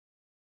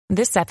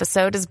This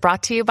episode is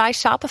brought to you by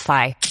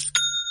Shopify.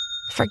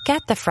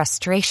 Forget the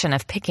frustration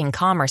of picking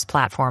commerce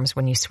platforms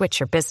when you switch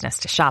your business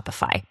to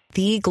Shopify,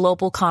 the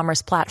global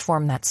commerce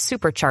platform that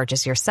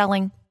supercharges your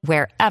selling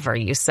wherever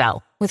you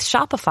sell. With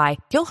Shopify,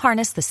 you'll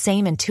harness the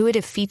same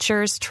intuitive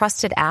features,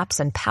 trusted apps,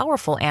 and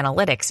powerful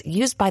analytics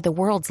used by the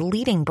world's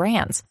leading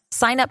brands.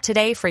 Sign up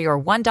today for your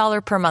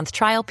 $1 per month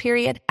trial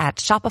period at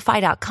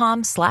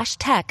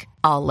shopify.com/tech,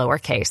 all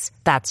lowercase.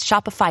 That's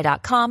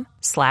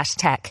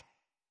shopify.com/tech.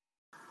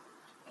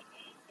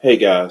 Hey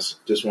guys,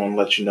 just want to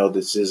let you know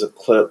this is a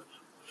clip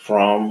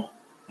from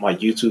my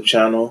YouTube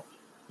channel,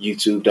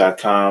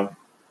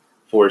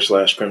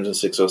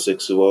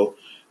 youtube.com/Crimson60620.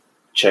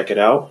 Check it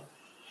out.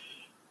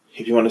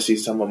 If you want to see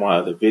some of my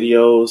other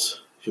videos,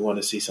 if you want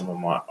to see some of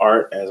my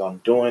art as I'm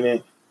doing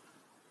it,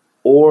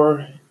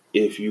 or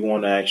if you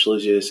want to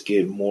actually just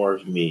get more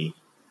of me,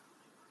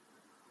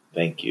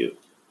 thank you.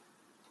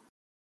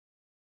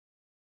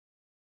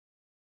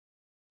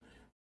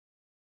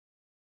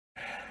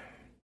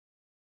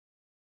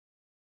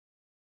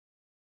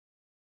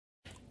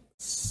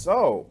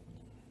 So,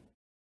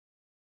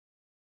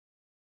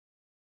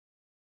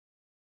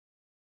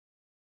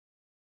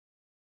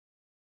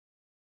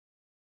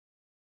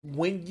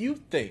 when you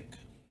think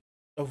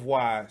of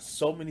why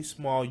so many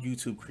small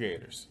YouTube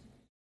creators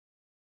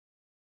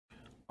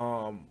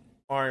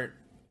aren't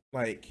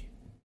like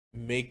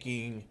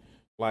making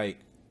like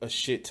a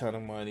shit ton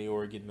of money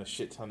or getting a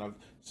shit ton of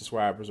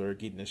subscribers or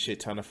getting a shit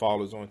ton of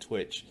followers on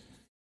Twitch,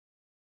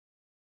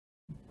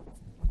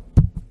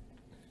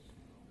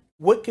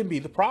 what can be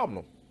the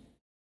problem?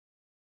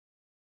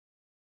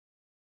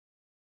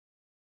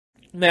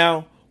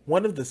 Now,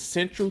 one of the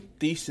central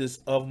theses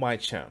of my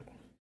channel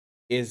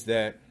is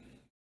that,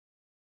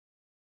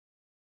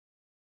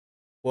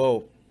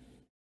 well,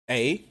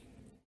 a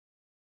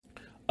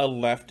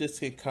leftist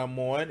can come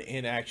on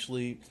and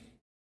actually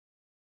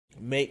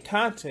make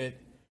content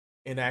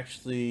and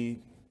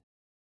actually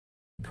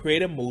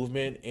create a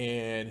movement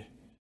and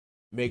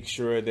make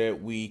sure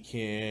that we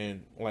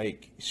can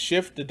like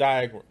shift the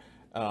dialogue,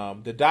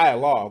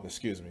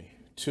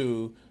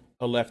 to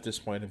a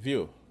leftist point of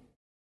view.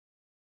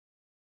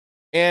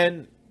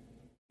 And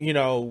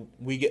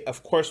we get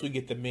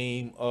the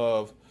meme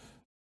of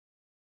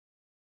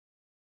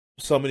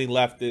so many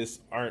leftists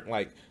aren't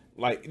like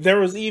there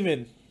was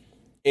even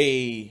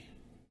a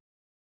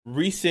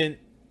recent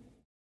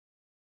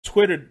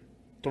Twitter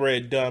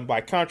thread done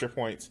by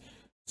ContraPoints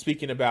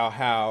speaking about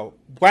how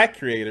black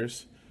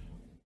creators,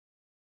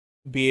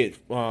 be it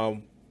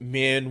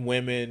men,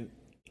 women,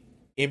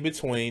 in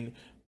between,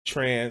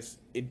 trans,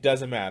 it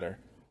doesn't matter,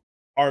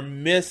 are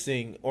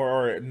missing or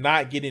are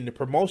not getting the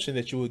promotion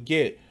that you would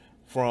get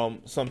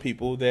from some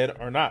people that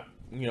are not,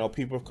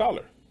 people of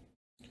color.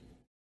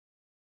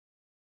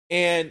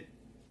 And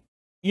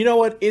you know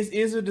what? It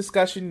is a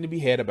discussion to be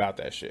had about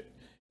that shit.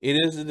 It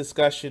is a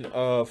discussion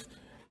of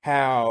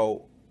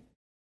how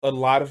a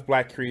lot of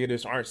black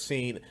creators aren't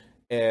seen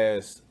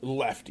as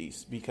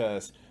lefties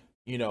because,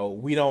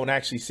 we don't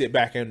actually sit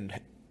back and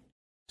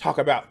talk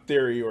about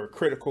theory or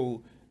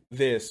critical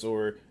this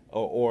or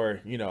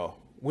we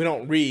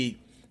don't read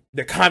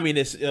the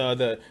communist,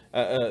 the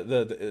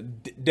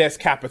Des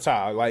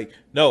Capital. Like,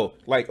 no,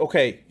 like,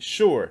 okay,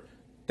 sure.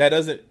 That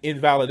doesn't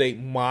invalidate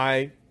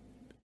my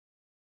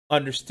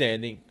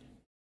understanding,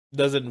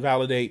 doesn't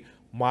validate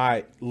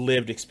my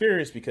lived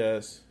experience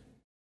because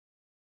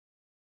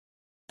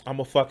I'm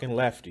a fucking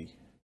lefty.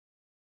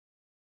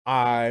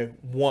 I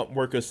want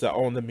workers to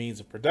own the means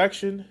of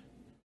production.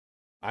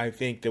 I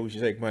think that we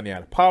should take money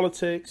out of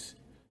politics.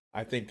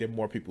 I think that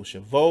more people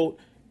should vote.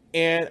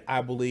 And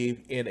I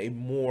believe in a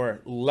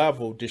more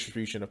level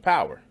distribution of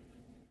power.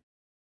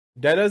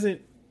 That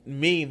doesn't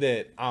mean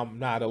that I'm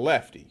not a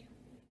lefty.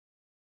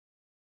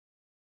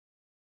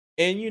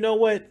 And you know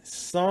what?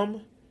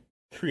 Some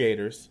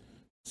creators,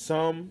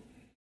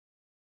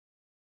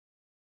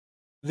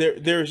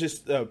 there's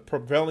just a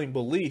prevailing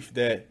belief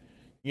that,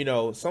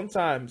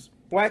 sometimes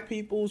black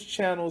people's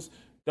channels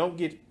don't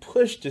get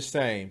pushed the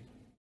same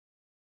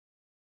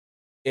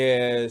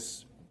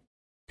as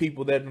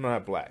people that are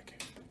not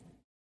black.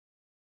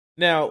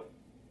 Now,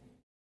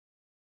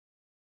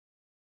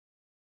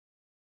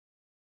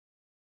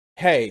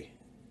 hey,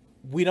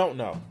 we don't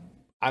know.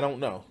 I don't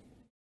know.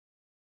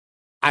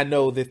 I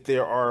know that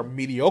there are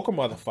mediocre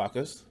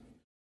motherfuckers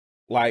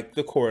like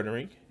The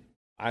Quartering.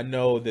 I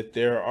know that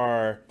there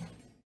are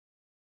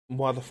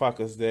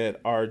motherfuckers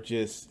that are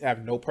just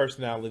have no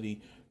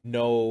personality,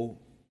 no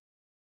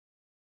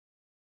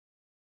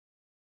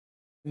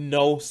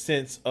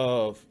sense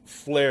of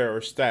flair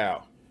or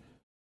style.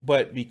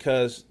 But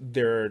because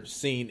they're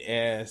seen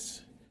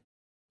as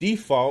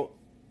default,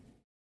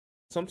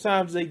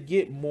 sometimes they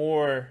get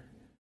more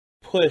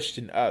pushed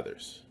than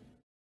others.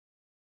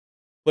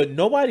 But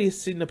nobody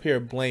is sitting up here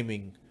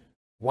blaming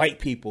white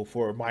people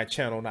for my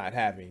channel not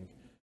having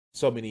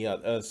so many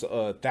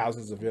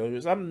thousands of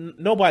viewers.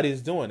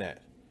 Nobody's doing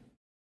that.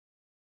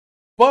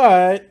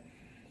 But,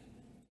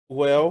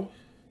 well,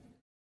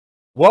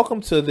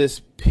 welcome to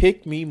this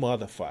pick me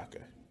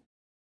motherfucker.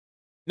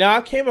 Now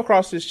I came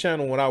across this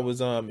channel when I was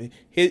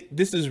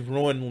this is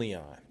Ruin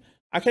Leon.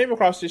 I came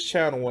across this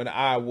channel when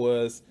I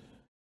was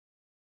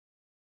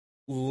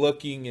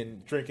looking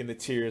and drinking the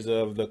tears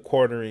of the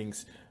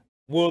quarterings.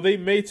 Well, they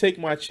may take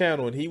my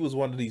channel, and he was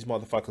one of these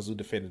motherfuckers who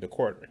defended the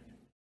quartering.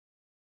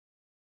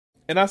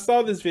 And I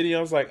saw this video,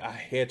 I was like, I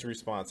had to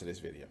respond to this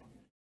video.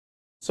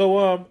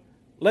 So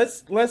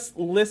let's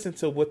listen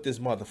to what this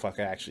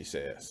motherfucker actually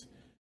says.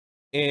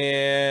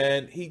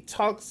 And he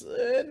talks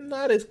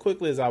not as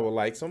quickly as I would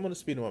like, so I'm going to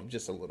speed him up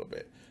just a little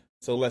bit.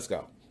 So let's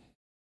go.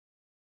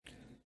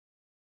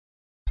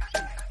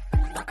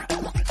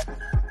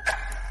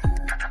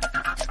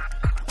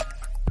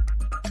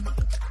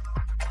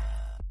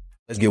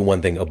 Let's get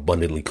one thing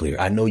abundantly clear.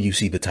 I know you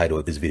see the title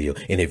of this video,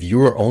 and if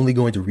you're only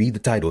going to read the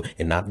title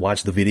and not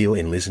watch the video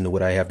and listen to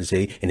what I have to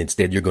say, and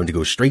instead you're going to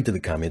go straight to the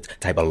comments,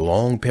 type a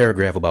long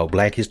paragraph about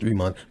Black History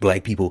Month,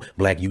 Black people,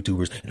 Black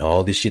YouTubers, and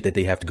all this shit that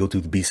they have to go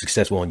through to be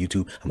successful on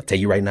YouTube, I'm going to tell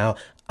you right now,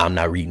 I'm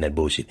not reading that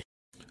bullshit.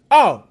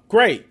 Oh,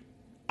 great.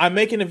 I'm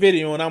making a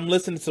video and I'm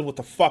listening to what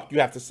the fuck you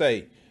have to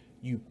say.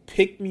 You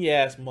pick me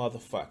ass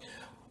motherfucker.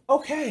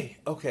 Okay.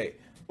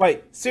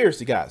 Like,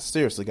 seriously,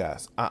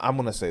 guys. I'm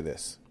going to say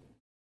this.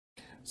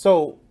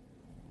 So,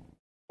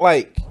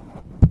 like,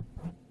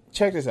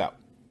 check this out.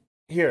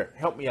 Here,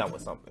 help me out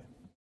with something.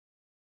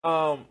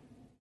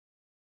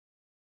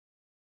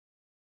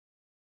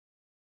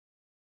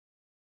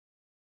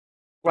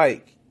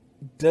 Like,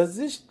 does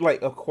this,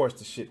 like, of course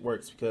the shit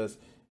works because,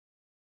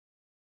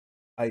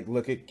 like,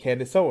 look at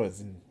Candace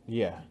Owens and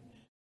yeah.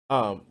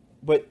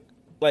 But,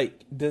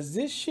 like, does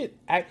this shit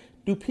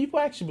do people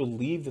actually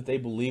believe that they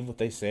believe what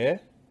they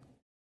said?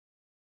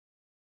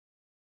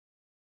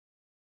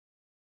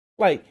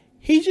 Like,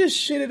 he just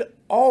shitted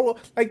all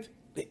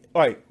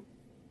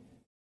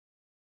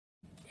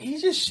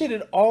he just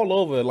shitted all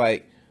over,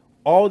 like,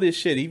 all this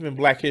shit, even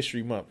Black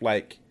History Month.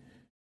 Like,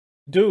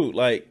 dude,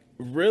 like,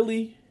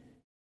 really?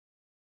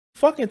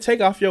 Fucking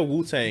take off your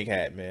Wu-Tang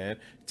hat, man.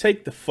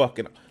 Take the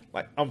fucking,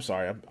 like, I'm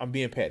sorry, I'm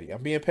being petty.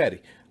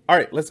 All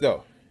right, let's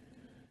go.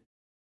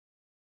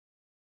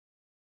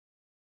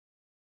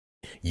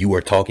 You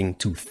are talking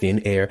to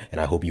thin air, and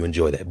I hope you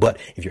enjoy that. But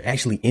if you're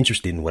actually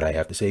interested in what I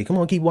have to say, come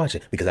on, keep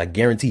watching, because I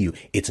guarantee you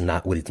it's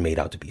not what it's made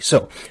out to be.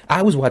 So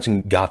I was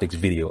watching Gothic's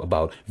video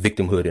about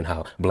victimhood and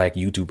how Black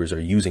YouTubers are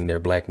using their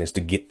blackness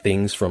to get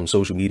things from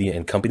social media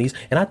and companies.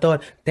 And I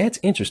thought, that's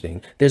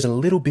interesting. There's a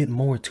little bit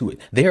more to it.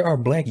 There are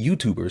Black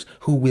YouTubers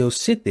who will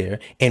sit there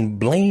and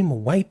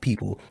blame white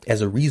people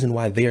as a reason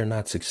why they're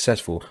not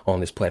successful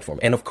on this platform.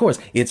 And of course,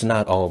 it's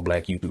not all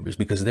Black YouTubers,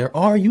 because there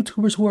are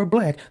YouTubers who are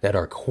Black that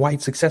are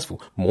quite successful,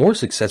 more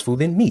successful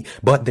than me.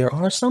 But there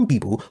are some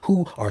people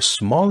who are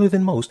smaller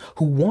than most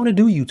who want to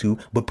do YouTube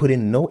but put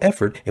in no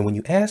effort. And when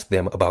you ask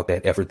them about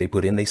that effort they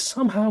put in, they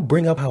somehow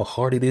bring up how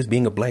hard it is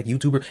being a Black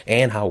YouTuber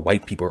and how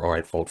white people are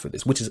at fault for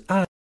this, which is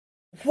odd.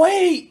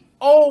 Wait,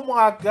 oh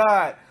my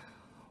God.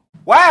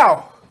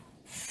 Wow.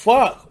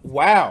 Fuck.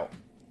 Wow.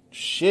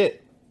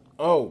 Shit.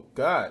 Oh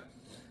God.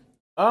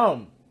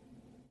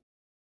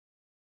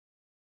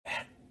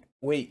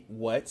 Wait,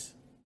 what?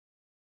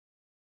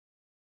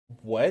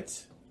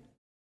 What?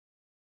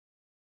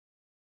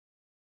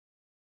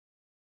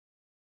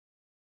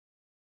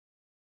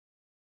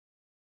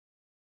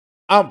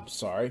 I'm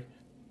sorry.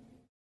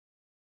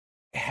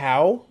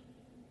 How?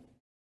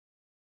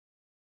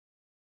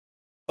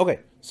 Okay,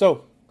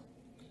 so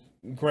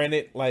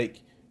granted, like,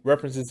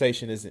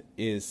 representation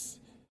is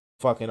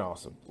fucking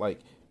awesome. Like,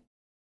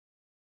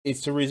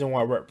 it's the reason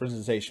why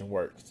representation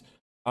works.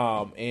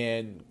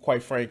 And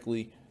quite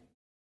frankly,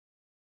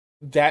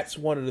 that's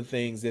one of the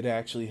things that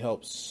actually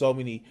helps so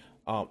many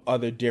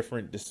other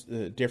different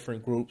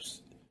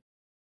groups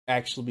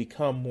actually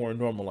become more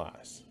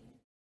normalized.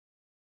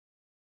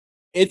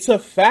 It's a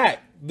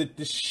fact that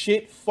the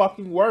shit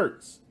fucking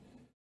works.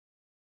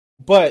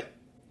 But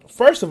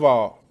first of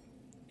all,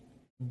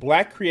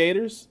 Black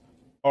creators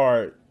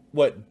are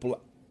what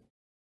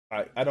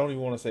I don't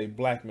even want to say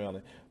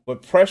blackmailing,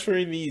 but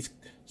pressuring these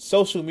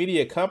social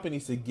media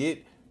companies to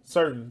get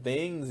certain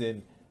things,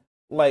 and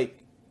like,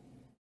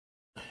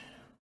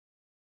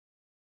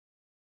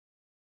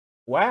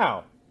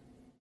 wow.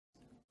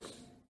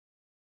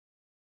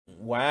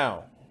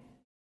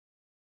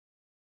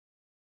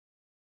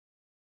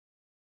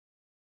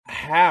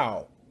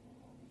 How?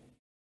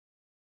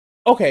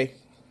 Okay.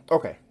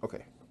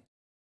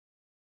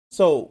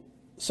 So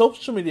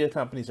social media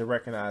companies have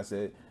recognized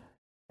that,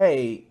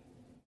 hey,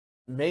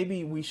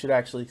 maybe we should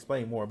actually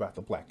explain more about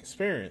the Black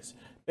experience.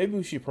 Maybe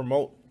we should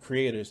promote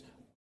creators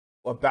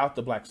about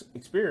the Black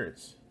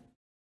experience.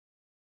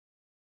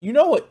 You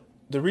know what?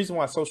 The reason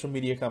why social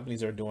media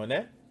companies are doing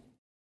that,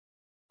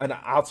 and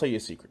I'll tell you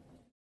a secret.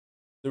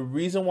 The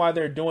reason why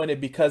they're doing it,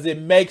 because it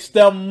makes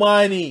them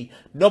money.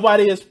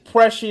 Nobody is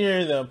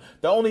pressuring them.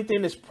 The only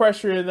thing that's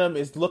pressuring them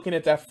is looking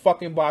at that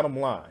fucking bottom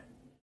line.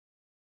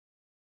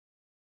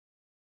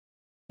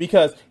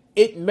 Because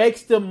it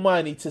makes them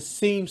money to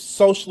seem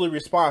socially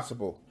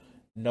responsible.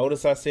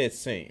 Notice I said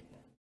seem.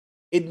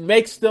 It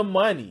makes them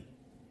money.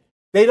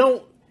 They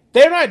don't,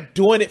 They're not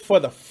doing it for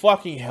the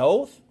fucking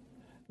health.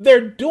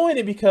 They're doing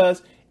it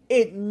because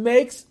it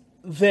makes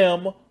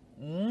them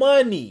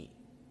money.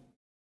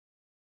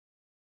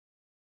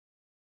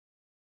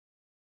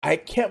 I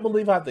can't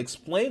believe I have to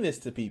explain this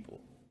to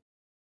people.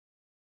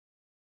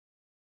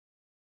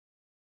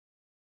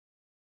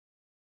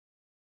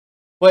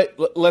 But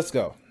let's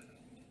go.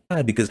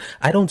 Because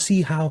I don't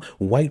see how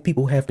white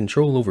people have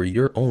control over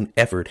your own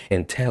effort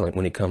and talent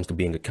when it comes to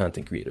being a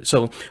content creator.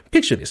 So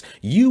picture this.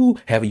 You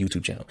have a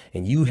YouTube channel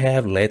and you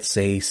have, let's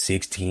say,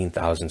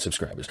 16,000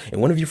 subscribers.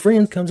 And one of your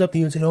friends comes up to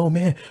you and says, oh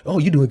man, oh,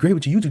 you're doing great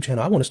with your YouTube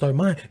channel. I want to start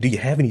mine. Do you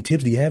have any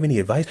tips? Do you have any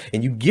advice?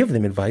 And you give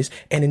them advice.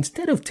 And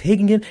instead of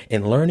taking it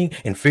and learning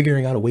and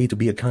figuring out a way to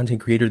be a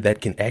content creator that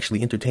can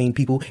actually entertain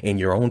people in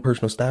your own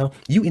personal style,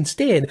 you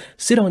instead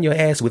sit on your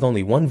ass with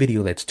only one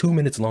video that's 2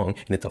 minutes long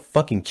and it's a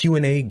fucking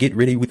Q&A, get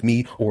ready with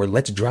me, or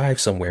let's drive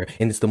somewhere,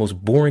 and it's the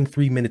most boring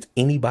 3 minutes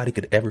anybody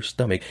could ever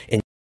stomach.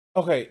 And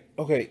okay,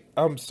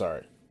 I'm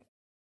sorry.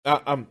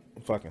 I'm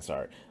fucking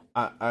sorry.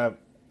 I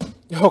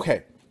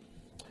okay.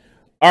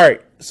 All right,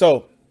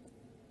 so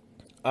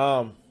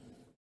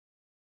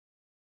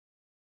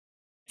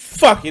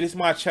fuck it. It's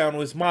my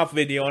channel. It's my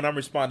video, and I'm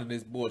responding to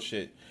this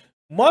bullshit,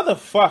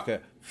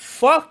 motherfucker.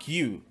 Fuck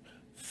you.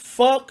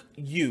 Fuck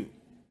you.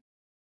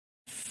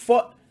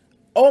 Fuck.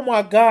 Oh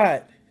my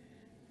god.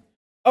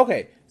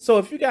 Okay, so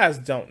if you guys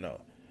don't know,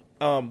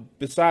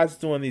 besides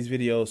doing these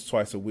videos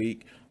twice a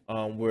week,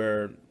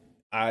 where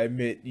I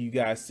admit you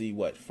guys see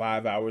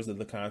 5 hours of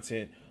the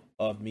content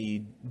of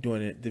me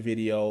doing the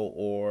video,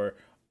 or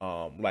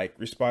like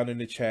responding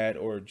to chat,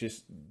 or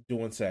just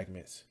doing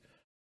segments.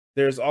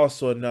 There's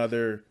also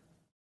another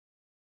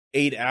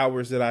 8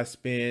 hours that I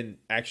spend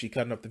actually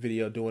cutting up the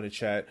video, doing the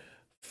chat,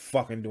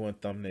 fucking doing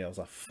thumbnails.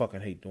 I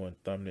fucking hate doing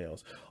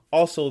thumbnails.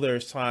 Also,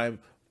 there's time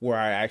where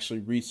I actually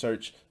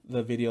research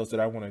the videos that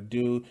I want to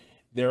do.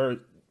 There are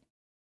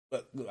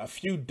a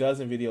few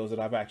dozen videos that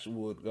I've actually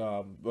would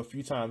a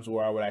few times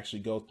where I would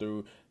actually go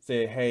through,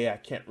 say, hey, I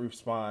can't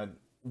respond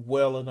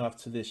well enough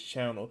to this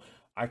channel.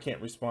 I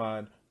can't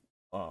respond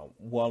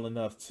well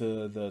enough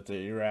to the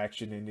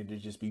interaction, and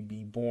it'd just be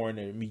boring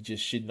and me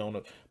just shitting on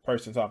a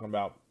person talking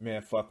about,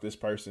 man, fuck this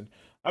person.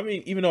 I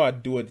mean, even though I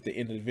do it at the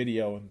end of the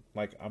video, and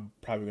like I'm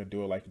probably gonna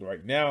do it like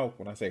right now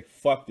when I say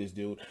fuck this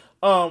dude,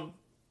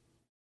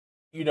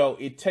 you know,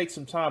 it takes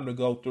some time to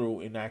go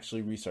through and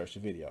actually research the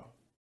video.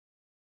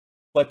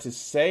 But to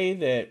say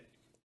that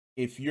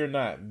if you're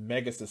not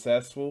mega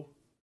successful,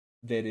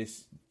 that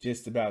it's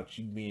just about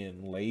you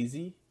being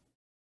lazy,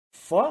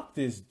 fuck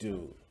this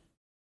dude.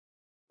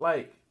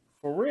 Like,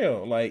 for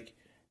real. Like,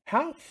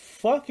 how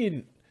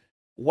fucking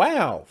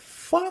wow.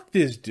 Fuck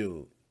this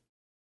dude.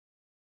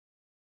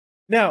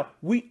 Now,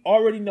 we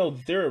already know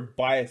there are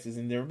biases,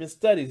 and there have been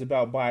studies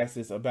about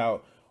biases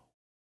about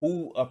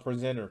who a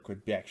presenter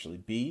could actually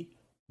be,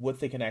 what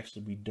they can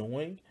actually be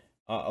doing,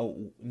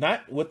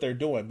 not what they're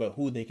doing, but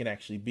who they can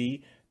actually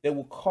be, that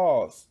will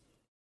cause,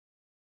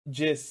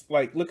 just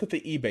like, look at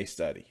the eBay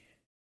study.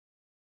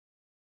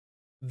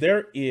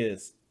 There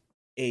is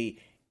a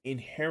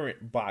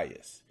inherent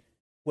bias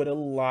with a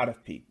lot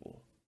of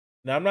people.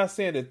 Now, I'm not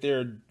saying that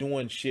they're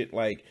doing shit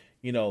like,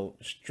 you know,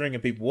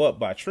 stringing people up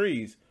by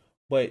trees,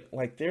 but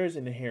like there's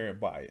an inherent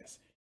bias.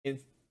 And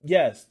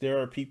yes, there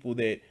are people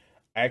that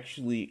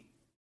actually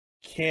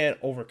can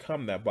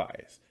overcome that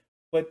bias,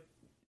 but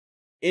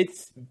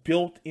it's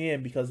built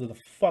in because of the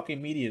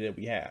fucking media that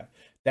we have.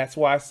 That's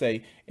why I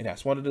say, and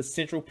that's one of the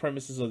central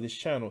premises of this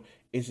channel,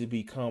 is to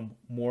become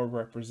more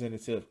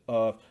representative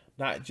of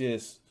not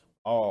just,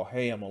 oh,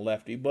 hey, I'm a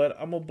lefty, but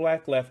I'm a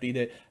black lefty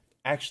that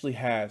actually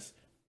has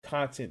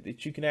content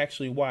that you can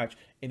actually watch.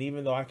 And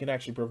even though I can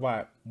actually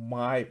provide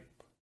my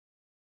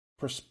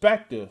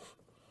perspective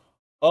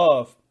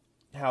of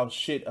how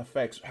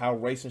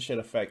race and shit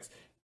affects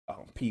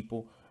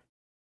people,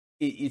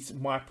 it's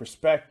my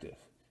perspective.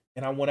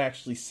 And I want to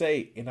actually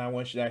say, and I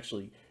want you to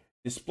actually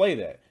display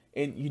that.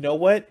 And you know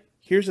what?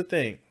 Here's the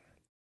thing.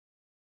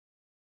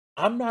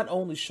 I'm not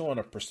only showing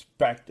a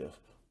perspective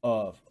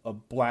of a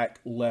black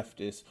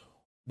leftist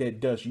that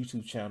does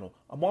YouTube channel.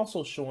 I'm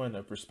also showing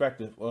a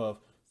perspective of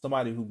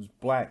somebody who's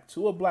black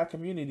to a black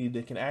community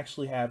that can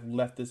actually have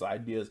leftist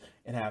ideas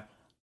and have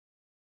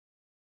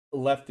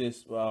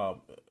leftist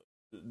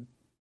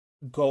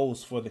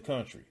goals for the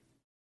country.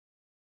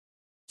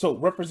 So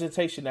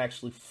representation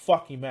actually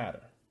fucking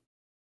matter.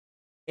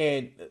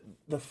 And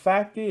the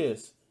fact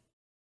is,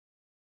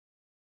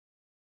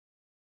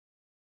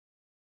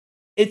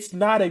 it's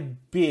not a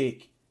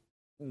big,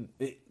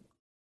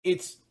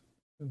 it's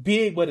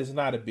big, but it's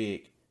not a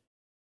big,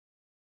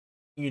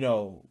 you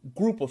know,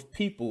 group of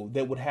people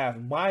that would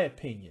have my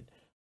opinion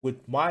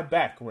with my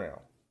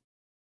background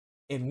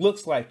and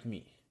looks like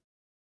me.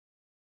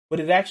 But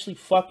it actually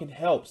fucking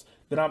helps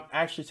that I'm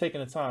actually taking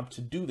the time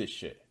to do this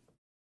shit.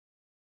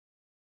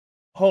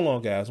 Hold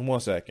on, guys, 1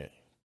 second.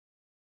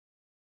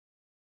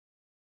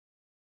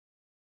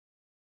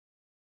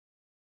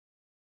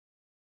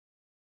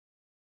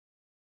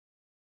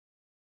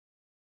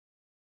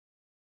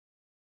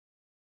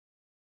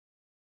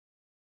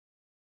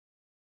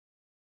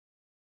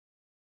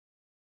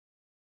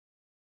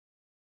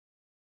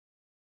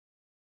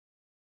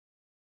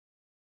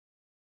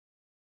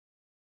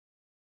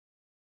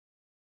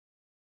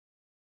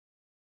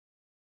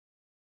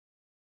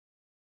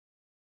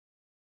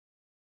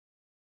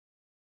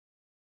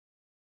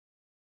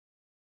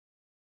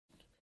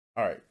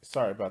 All right,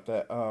 sorry about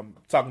that.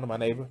 Talking to my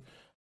neighbor,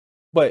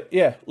 but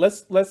yeah,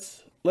 let's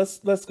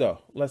go.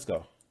 Let's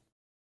go.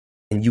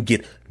 and you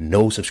get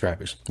no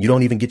subscribers. You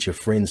don't even get your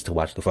friends to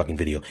watch the fucking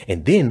video.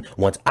 And then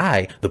once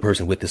I, the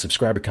person with the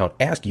subscriber count,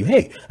 ask you,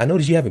 hey, I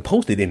noticed you haven't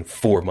posted in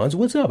 4 months.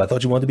 What's up? I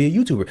thought you wanted to be a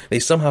YouTuber. They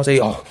somehow say,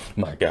 oh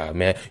my God,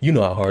 man, you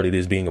know how hard it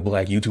is being a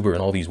black YouTuber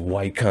and all these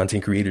white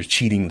content creators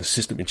cheating the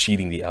system and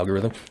cheating the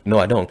algorithm. No,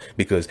 I don't,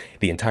 because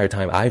the entire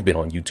time I've been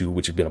on YouTube,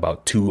 which has been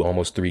about 2,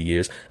 almost 3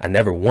 years, I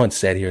never once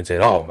sat here and said,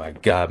 oh my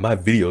God, my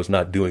video's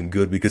not doing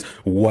good because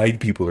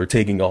white people are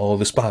taking all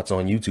the spots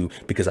on YouTube,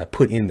 because I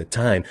put in the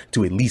time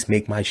to at least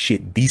make my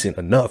shit decent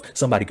enough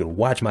somebody could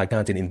watch my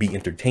content and be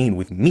entertained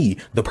with me,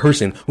 the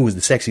person who is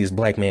the sexiest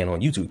black man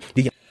on YouTube.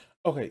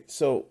 Okay,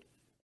 so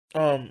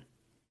um,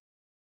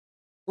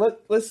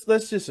 let's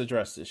just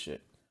address this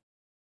shit.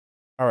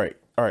 All right,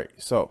 all right.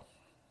 So,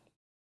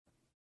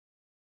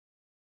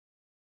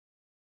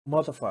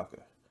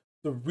 motherfucker,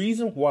 the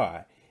reason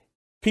why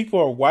people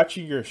are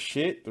watching your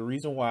shit, the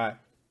reason why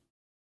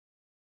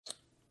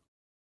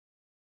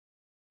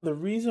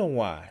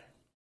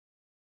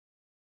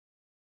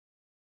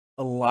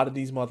a lot of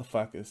these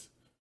motherfuckers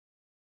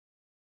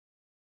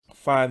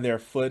find their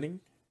footing,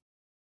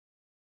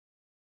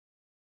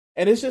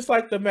 and it's just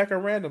like the Mecca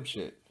random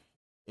shit,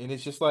 and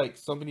it's just like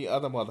so many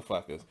other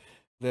motherfuckers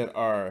that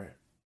are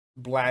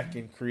black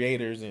and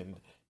creators, and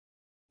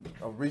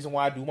a reason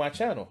why I do my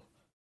channel.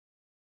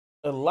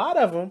 A lot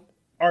of them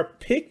are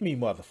pick me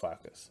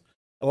motherfuckers.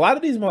 A lot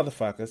of these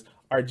motherfuckers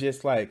are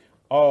just like,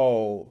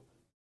 oh,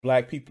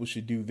 black people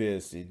should do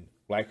this and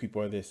black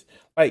people are this.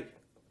 Like,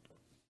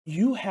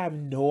 you have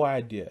no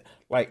idea.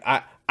 Like,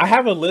 I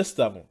have a list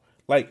of them.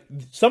 Like,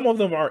 some of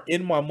them are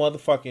in my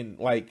motherfucking,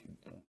 like,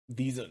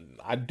 these,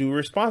 I do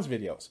response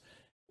videos.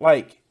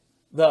 Like,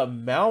 the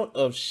amount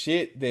of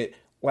shit that,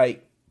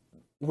 like,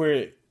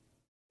 where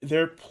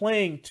they're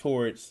playing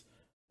towards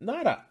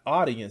not an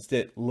audience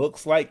that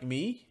looks like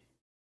me.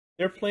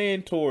 They're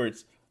playing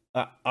towards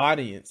an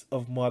audience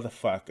of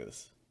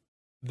motherfuckers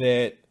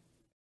that,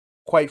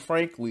 quite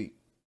frankly,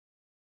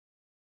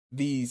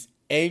 these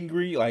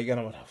angry, like, I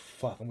don't know,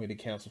 fuck, I'm going to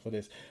cancel for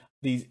this.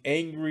 These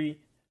angry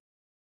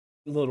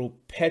little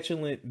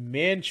petulant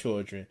man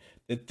children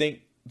that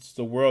think it's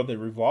the world that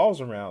revolves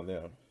around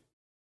them.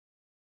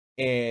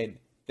 And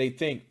they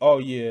think, oh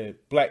yeah,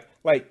 black,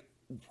 like,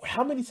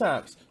 how many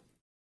times?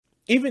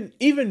 Even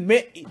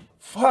man,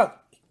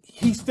 fuck,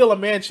 he's still a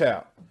man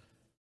child.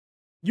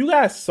 You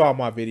guys saw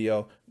my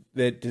video,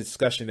 the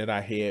discussion that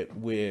I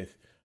had with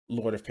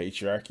Lord of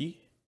Patriarchy.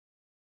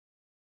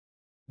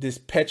 This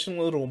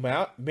petulant little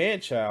man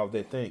child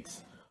that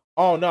thinks,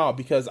 oh no,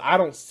 because I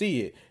don't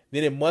see it,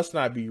 then it must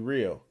not be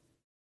real.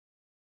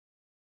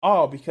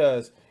 Oh,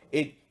 because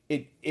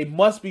it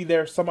must be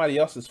there somebody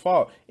else's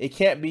fault. It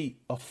can't be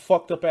a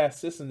fucked up ass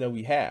system that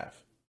we have.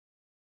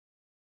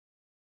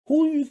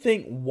 Who do you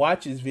think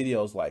watches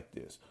videos like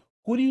this?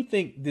 Who do you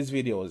think this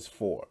video is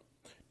for?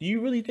 Do you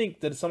really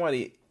think that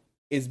somebody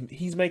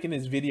he's making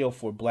this video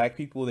for black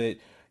people that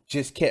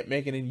just kept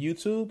making it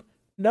YouTube?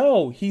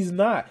 No, he's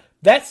not.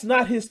 That's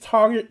not his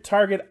target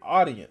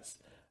audience.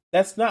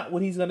 That's not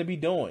what he's going to be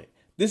doing.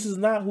 This is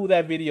not who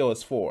that video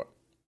is for.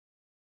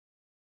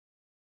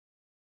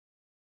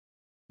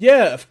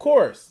 Yeah, of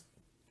course.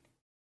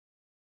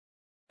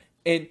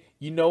 And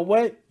you know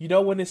what? You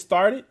know when it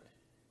started?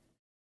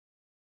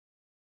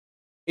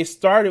 It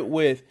started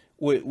with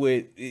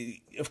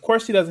of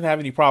course he doesn't have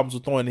any problems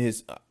with throwing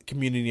his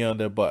community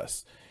under a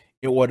bus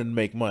in order to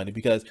make money,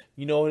 because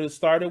you know what it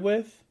started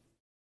with?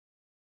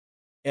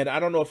 And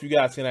I don't know if you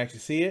guys can actually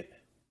see it,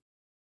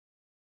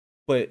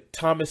 but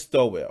Thomas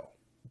Stowell.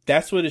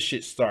 That's where the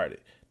shit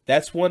started.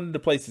 That's one of the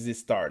places it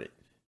started.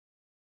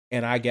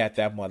 And I got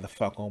that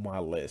motherfucker on my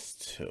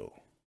list too.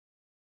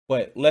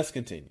 But let's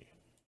continue.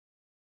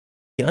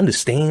 You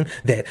understand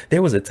that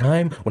there was a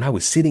time when I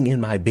was sitting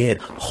in my bed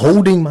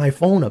holding my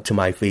phone up to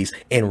my face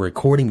and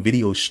recording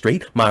videos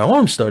straight. My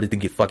arms started to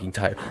get fucking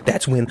tired.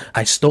 That's when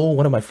I stole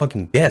one of my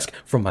fucking desk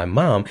from my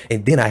mom,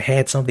 and then I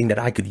had something that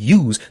I could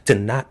use to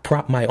not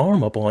prop my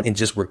arm up on and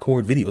just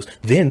record videos.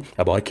 Then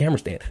I bought a camera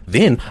stand.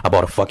 Then I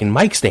bought a fucking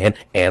mic stand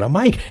and a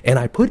mic, and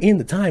I put in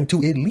the time to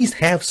at least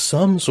have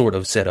some sort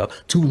of setup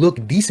to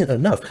look decent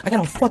enough. I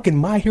got a fucking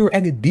My Hero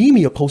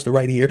Academia poster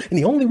right here, and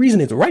the only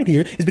reason it's right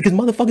here is because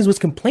motherfuckers was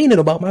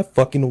complaining about my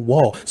fucking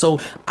wall. So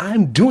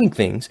I'm doing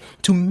things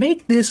to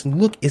make this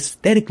look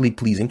aesthetically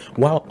pleasing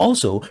while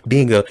also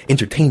being a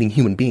entertaining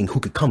human being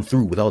who could come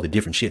through with all the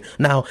different shit.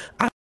 Now,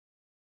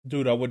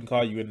 Dude, I wouldn't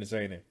call you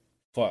entertaining.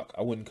 Fuck,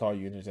 I wouldn't call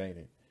you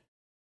entertaining.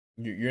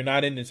 You're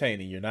not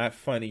entertaining. You're not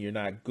funny. You're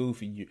not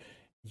goofy.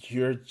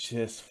 You're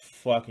just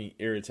fucking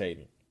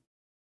irritating.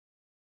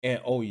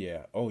 And oh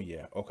yeah,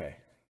 okay.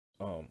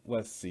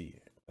 Let's see.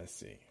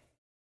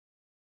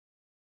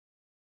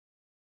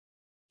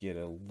 Get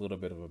a little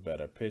bit of a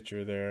better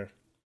picture there.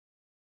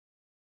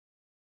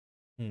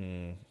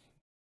 There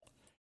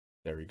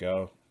we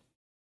go.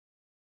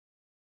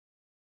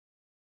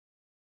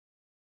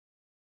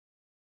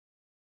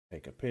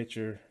 Take a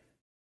picture.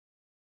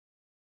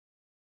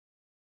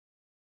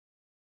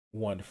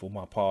 Wonderful.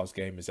 My pause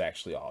game is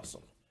actually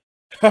awesome.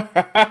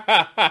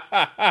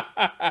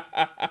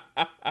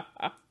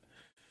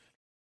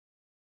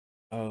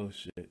 Oh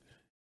shit.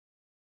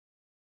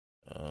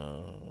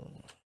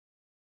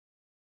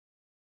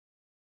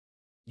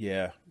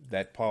 Yeah,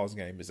 that pause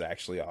game is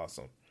actually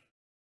awesome.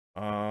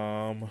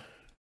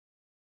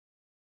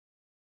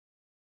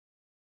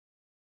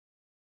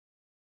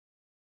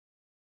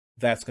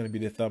 That's gonna be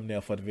the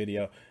thumbnail for the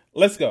video.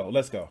 Let's go.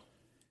 Let's go.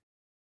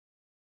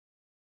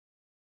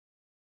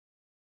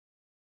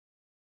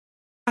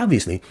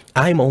 Obviously,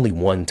 I'm only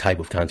one type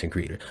of content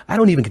creator. I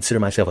don't even consider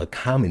myself a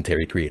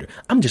commentary creator.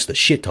 I'm just a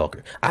shit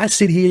talker. I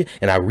sit here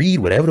and I read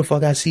whatever the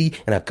fuck I see,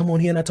 and I come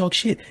on here and I talk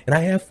shit, and I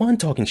have fun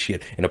talking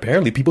shit. And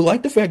apparently people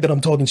like the fact that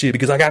I'm talking shit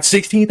because I got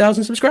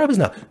 16,000 subscribers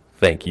now.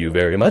 Thank you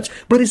very much.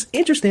 But it's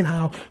interesting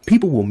how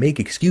people will make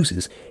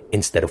excuses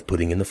instead of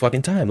putting in the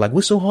fucking time. Like,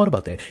 what's so hard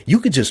about that? You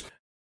could just...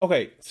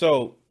 Okay,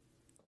 so...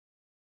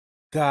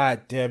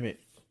 God damn it.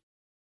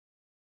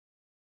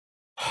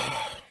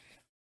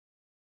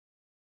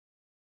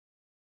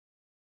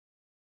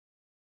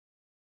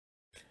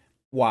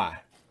 Why?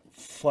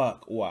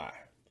 Fuck, why?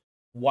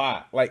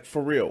 Why? Like,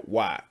 for real,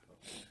 why?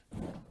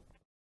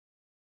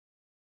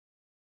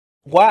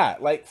 Why?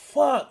 Like,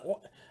 fuck.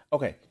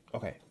 Okay,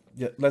 okay.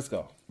 Yeah, let's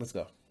go. Let's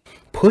go.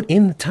 Put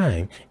in the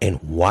time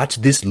and watch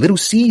this little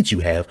seed you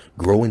have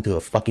grow into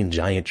a fucking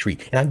giant tree.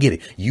 And I get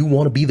it. You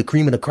want to be the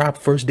cream of the crop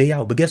first day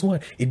out. But guess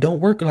what? It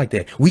don't work like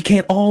that. We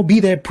can't all be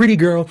that pretty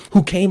girl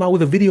who came out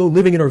with a video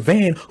living in her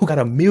van who got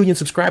 1 million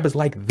subscribers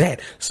like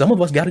that. Some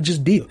of us got to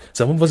just deal.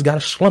 Some of us got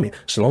to slum it.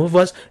 Some of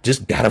us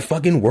just got to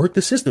fucking work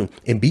the system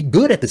and be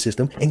good at the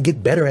system and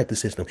get better at the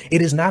system.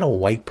 It is not a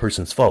white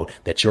person's fault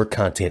that your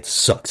content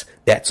sucks.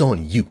 That's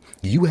on you.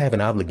 You have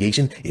an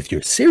obligation, if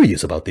you're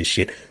serious about this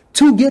shit,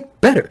 to get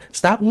better.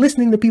 Stop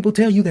listening to people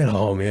tell you that,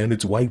 oh man,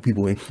 it's white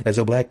people, and as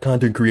a black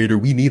content creator,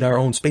 we need our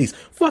own space.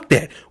 Fuck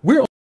that.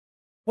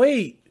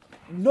 Wait,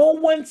 no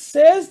one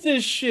says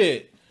this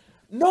shit.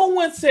 No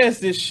one says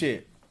this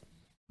shit.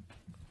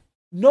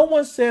 No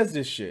one says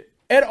this shit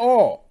at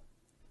all.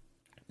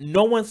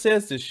 No one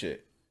says this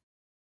shit.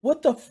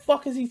 What the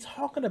fuck is he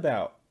talking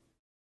about?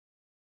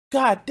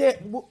 God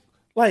damn,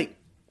 like,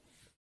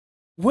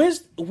 where's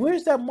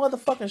that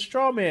motherfucking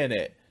straw man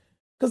at?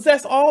 Because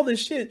that's all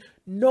this shit.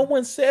 No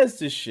one says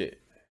this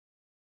shit.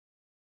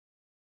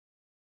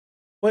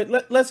 Wait,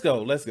 let's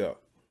go. Let's go.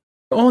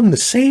 On the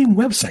same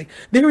website.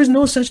 There is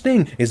no such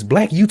thing as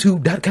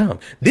blackyoutube.com.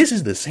 This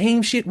is the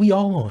same shit we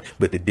all on.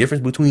 But the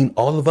difference between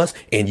all of us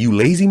and you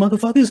lazy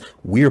motherfuckers,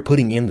 we're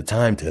putting in the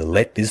time to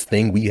let this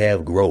thing we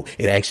have grow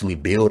and actually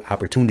build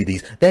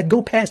opportunities that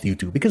go past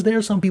YouTube. Because there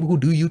are some people who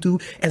do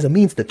YouTube as a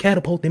means to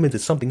catapult them into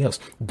something else.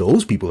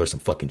 Those people are some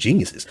fucking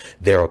geniuses.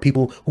 There are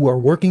people who are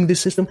working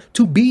this system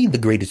to be the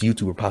greatest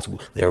YouTuber possible.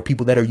 There are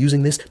people that are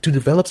using this to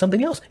develop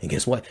something else. And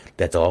guess what?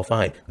 That's all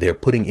fine. They're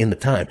putting in the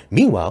time.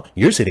 Meanwhile,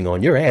 you're sitting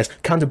on your ass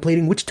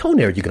contemplating which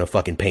toenail you're gonna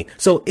fucking paint.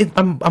 So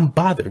I'm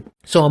bothered.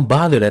 So I'm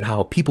bothered at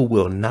how people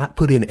will not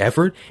put in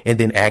effort and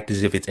then act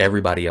as if it's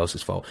everybody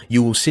else's fault.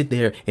 You will sit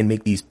there and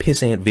make these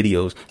pissant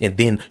videos and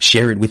then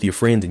share it with your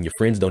friends, and your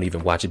friends don't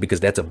even watch it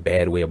because that's a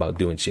bad way about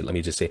doing shit. Let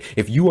me just say,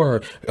 if you are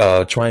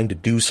trying to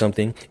do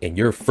something and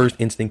your first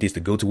instinct is to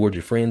go towards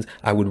your friends,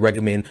 I would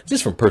recommend,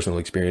 just from personal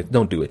experience,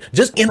 don't do it.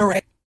 Just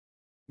interact.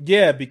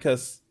 Yeah,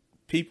 because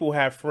people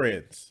have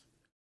friends.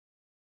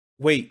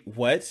 Wait,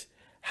 what?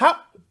 How?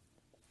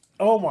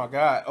 Oh my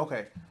God.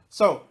 Okay.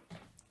 So,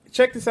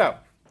 check this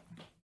out.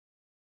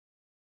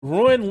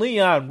 Ruin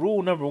Leon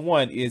rule number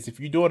 1 is if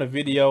you're doing a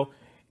video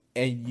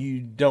and you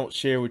don't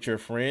share with your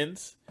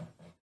friends,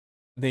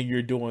 then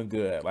you're doing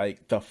good.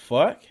 Like, the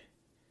fuck?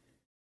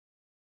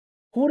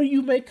 Who do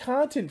you make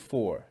content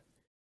for?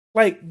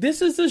 Like,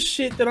 this is the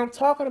shit that I'm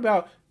talking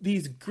about.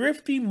 These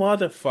grifty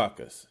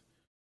motherfuckers.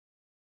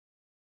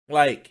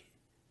 Like,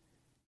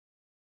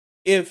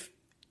 if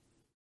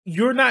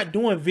you're not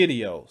doing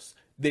videos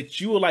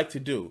that you would like to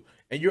do,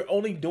 and you're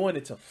only doing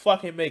it to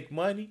fucking make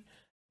money,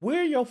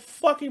 where are your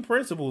fucking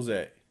principles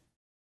at?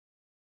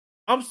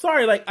 I'm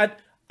sorry, like,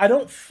 I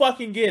don't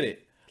fucking get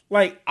it.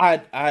 Like,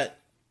 I'm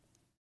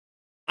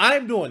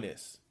doing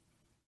this.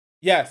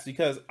 Yes,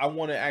 because I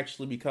want to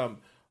actually become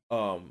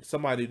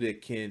somebody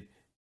that can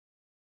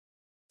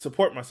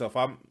support myself.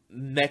 I'm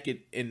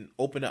naked and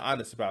open and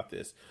honest about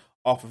this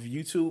off of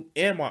YouTube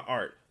and my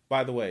art.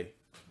 By the way,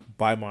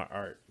 buy my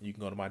art. You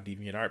can go to my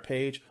DeviantArt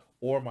page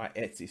or my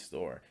Etsy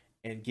store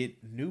and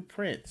get new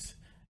prints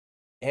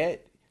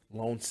at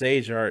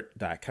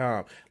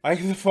lonesageart.com.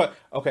 Like, the fuck?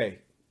 Okay,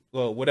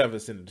 well,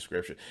 whatever's in the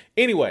description.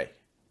 Anyway,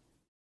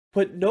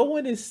 but no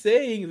one is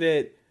saying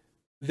that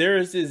there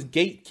is this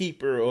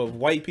gatekeeper of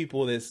white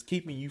people that's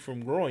keeping you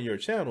from growing your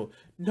channel.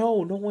 No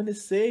one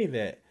is saying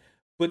that.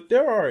 But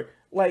there are,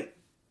 like,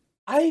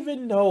 I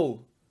even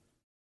know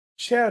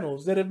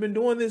channels that have been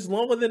doing this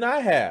longer than I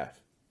have.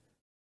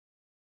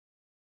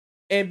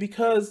 And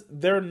because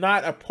they're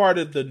not a part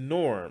of the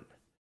norm,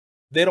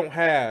 they don't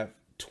have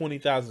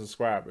 20,000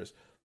 subscribers,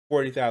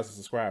 40,000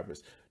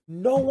 subscribers.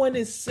 No one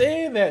is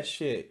saying that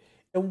shit.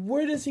 And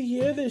where does he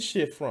hear this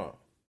shit from?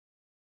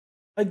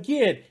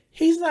 Again,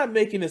 he's not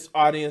making his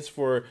audience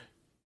for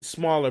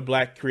smaller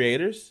black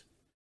creators.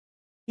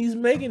 He's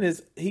making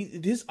his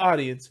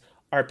audience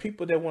are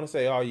people that want to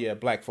say, "Oh yeah,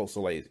 black folks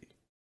are lazy."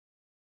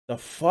 The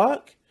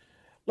fuck?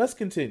 Let's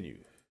continue.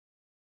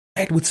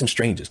 Act with some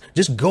strangers.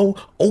 Just go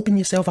open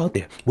yourself out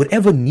there.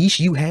 Whatever niche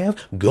you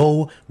have,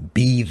 go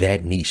be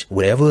that niche.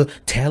 Whatever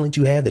talent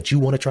you have that you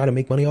want to try to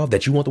make money off,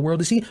 that you want the world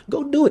to see,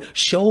 go do it.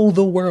 Show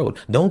the world.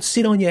 Don't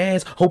sit on your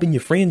ass hoping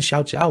your friends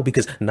shout you out,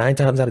 because 9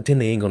 times out of 10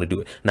 they ain't gonna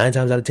do it. 9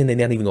 times out of 10 they're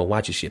not even gonna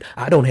watch your shit.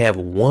 I don't have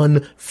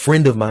one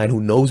friend of mine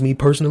who knows me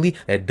personally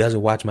that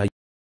doesn't watch my.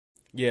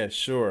 Yeah,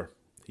 sure.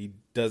 He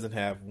doesn't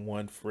have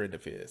one friend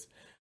of his.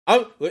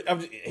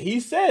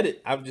 He said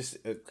it.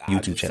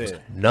 YouTube channels.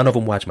 None of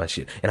them watch my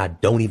shit, and I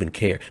don't even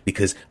care,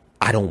 because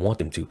I don't want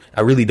them to.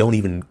 I really don't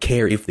even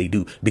care if they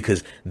do,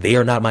 because they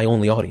are not my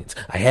only audience.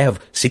 I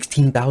have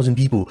 16,000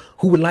 people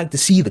who would like to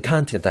see the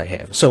content I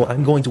have, so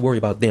I'm going to worry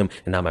about them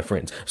and not my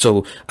friends.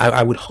 So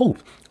I would hope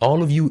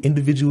all of you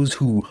individuals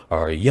who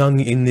are young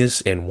in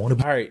this and want to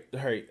be. All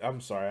right. I'm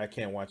sorry, I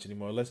can't watch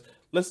anymore. Let's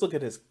look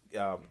at his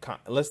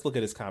let's look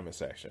at his comment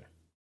section.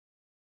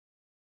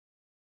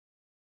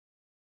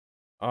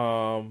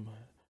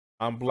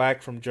 I'm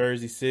black from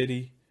Jersey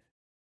City.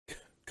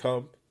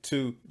 Come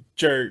to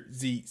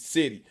Jersey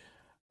City.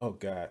 Oh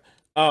God.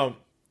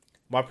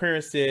 My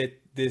parents said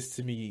this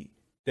to me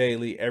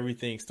daily.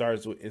 Everything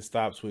starts with and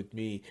stops with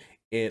me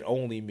and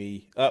only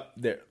me. Up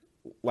there,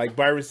 like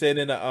Byron said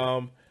in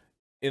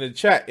the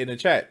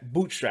chat,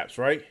 bootstraps,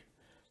 right?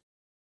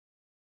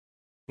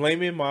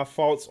 Blaming my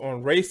faults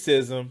on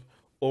racism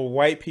or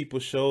white people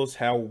shows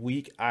how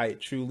weak I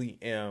truly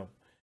am.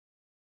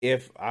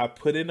 If I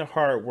put in the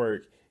hard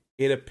work,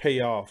 it'll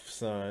pay off,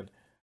 son.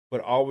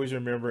 But always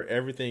remember,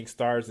 everything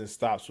starts and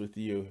stops with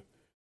you.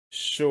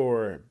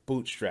 Sure,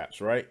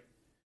 bootstraps, right?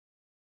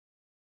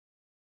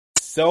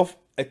 Self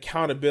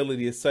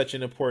accountability is such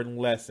an important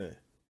lesson.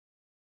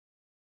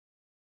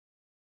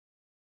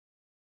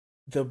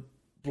 The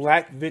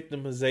black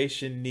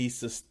victimization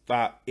needs to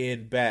stop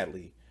in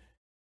badly.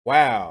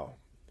 Wow.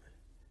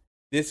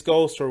 This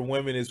goes for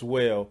women as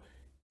well.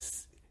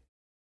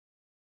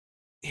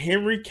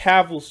 Henry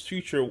Cavill's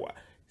future.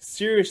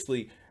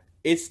 Seriously,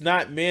 it's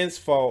not men's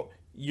fault.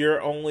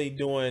 You're only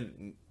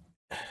doing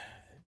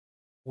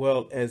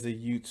well as a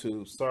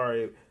YouTube.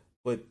 Sorry,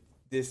 but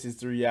this is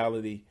the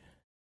reality.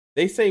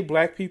 They say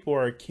black people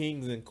are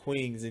kings and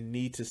queens and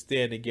need to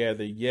stand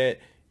together,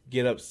 yet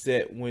get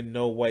upset when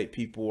no white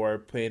people are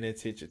paying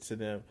attention to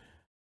them.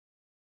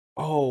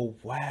 Oh,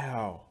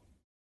 wow.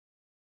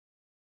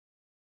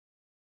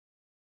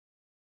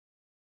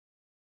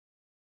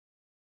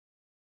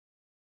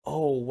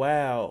 Oh,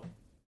 wow.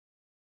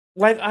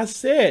 Like I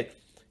said,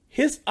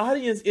 his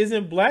audience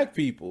isn't black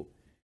people.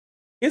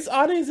 His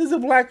audience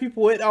isn't black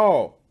people at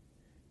all.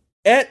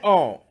 At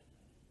all.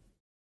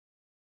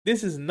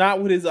 This is not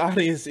what his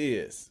audience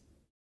is.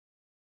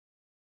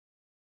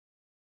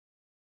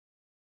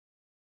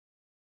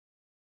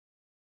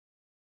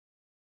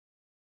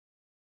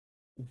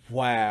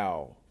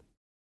 Wow.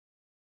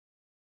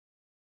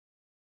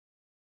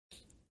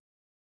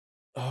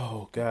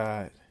 Oh,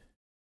 God.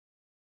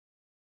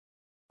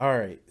 All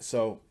right.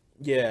 So,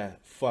 yeah,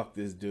 fuck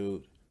this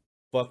dude.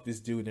 Fuck this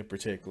dude in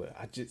particular.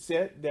 I just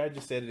said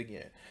it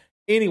again.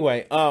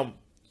 Anyway,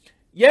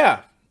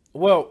 yeah.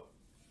 Well,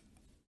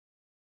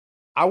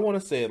 I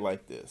want to say it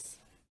like this.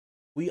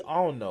 We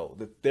all know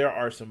that there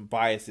are some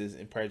biases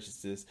and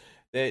prejudices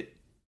that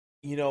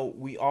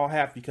we all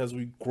have because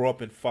we grow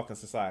up in fucking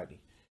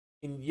society.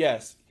 And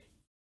yes,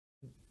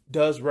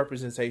 does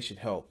representation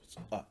help?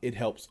 It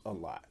helps a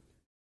lot.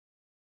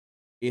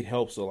 It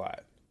helps a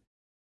lot.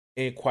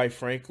 And quite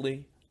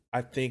frankly,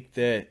 I think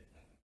that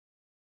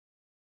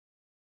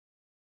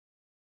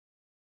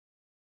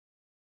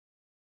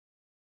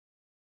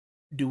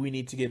do we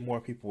need to get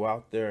more people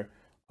out there,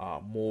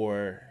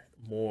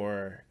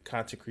 more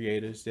content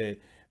creators that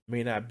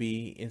may not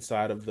be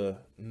inside of the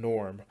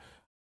norm?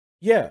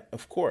 Yeah,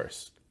 of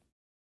course.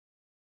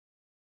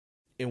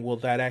 And will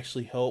that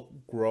actually help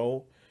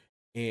grow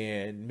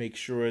and make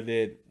sure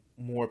that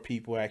more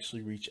people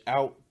actually reach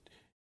out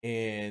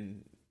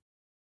and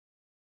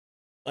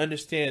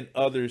understand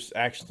others'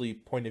 actually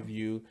point of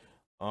view,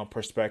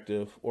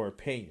 perspective, or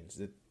opinions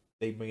that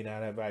they may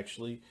not have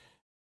actually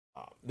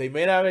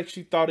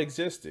thought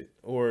existed,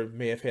 or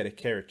may have had a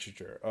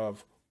caricature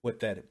of what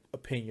that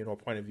opinion or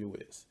point of view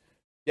is.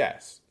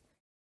 Yes.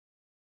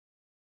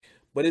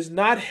 But it's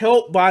not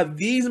helped by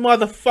these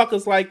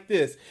motherfuckers like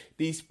this.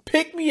 These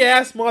pick me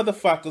ass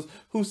motherfuckers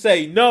who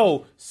say,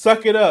 no,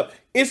 suck it up.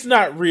 It's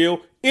not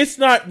real. It's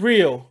not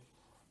real.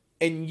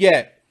 And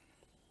yet,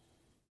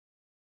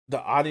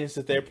 the audience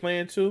that they're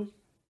playing to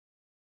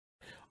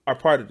are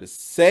part of the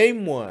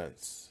same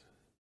ones,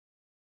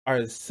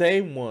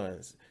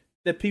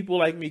 that people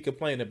like me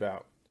complain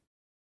about.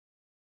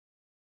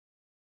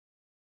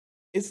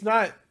 It's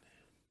not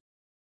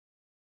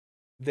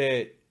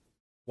that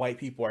white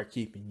people are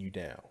keeping you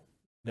down.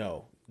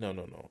 No.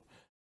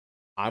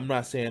 I'm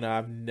not saying,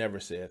 I've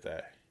never said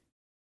that.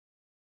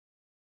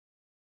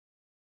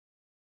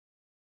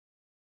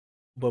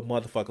 But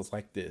motherfuckers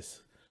like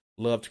this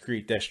love to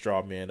create that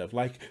straw man of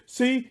like,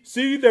 see,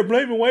 they're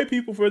blaming white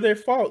people for their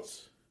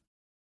faults.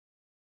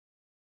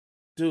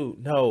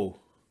 Dude, no.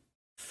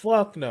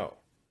 Fuck no.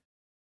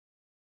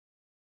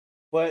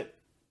 But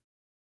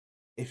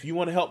if you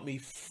want to help me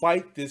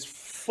fight this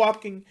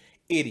fucking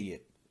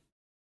idiot,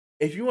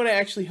 if you want to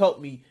actually help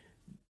me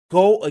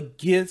go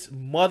against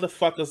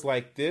motherfuckers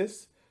like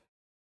this,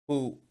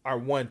 who are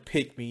one,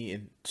 pick me,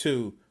 and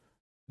two,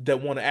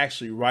 that want to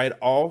actually write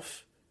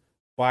off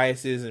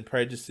biases and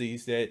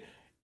prejudices that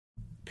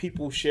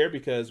people share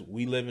because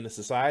we live in a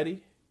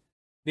society,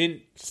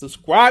 then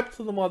subscribe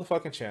to the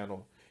motherfucking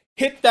channel,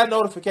 hit that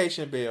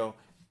notification bell,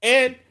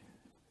 and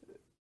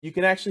you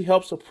can actually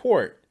help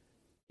support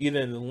either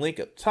in the link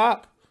up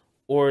top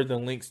or the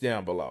links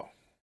down below.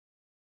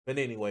 But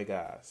anyway,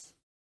 guys,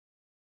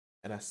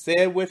 and I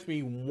said with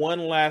me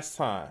one last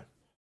time,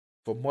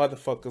 for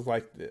motherfuckers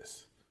like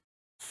this,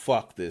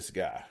 fuck this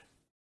guy.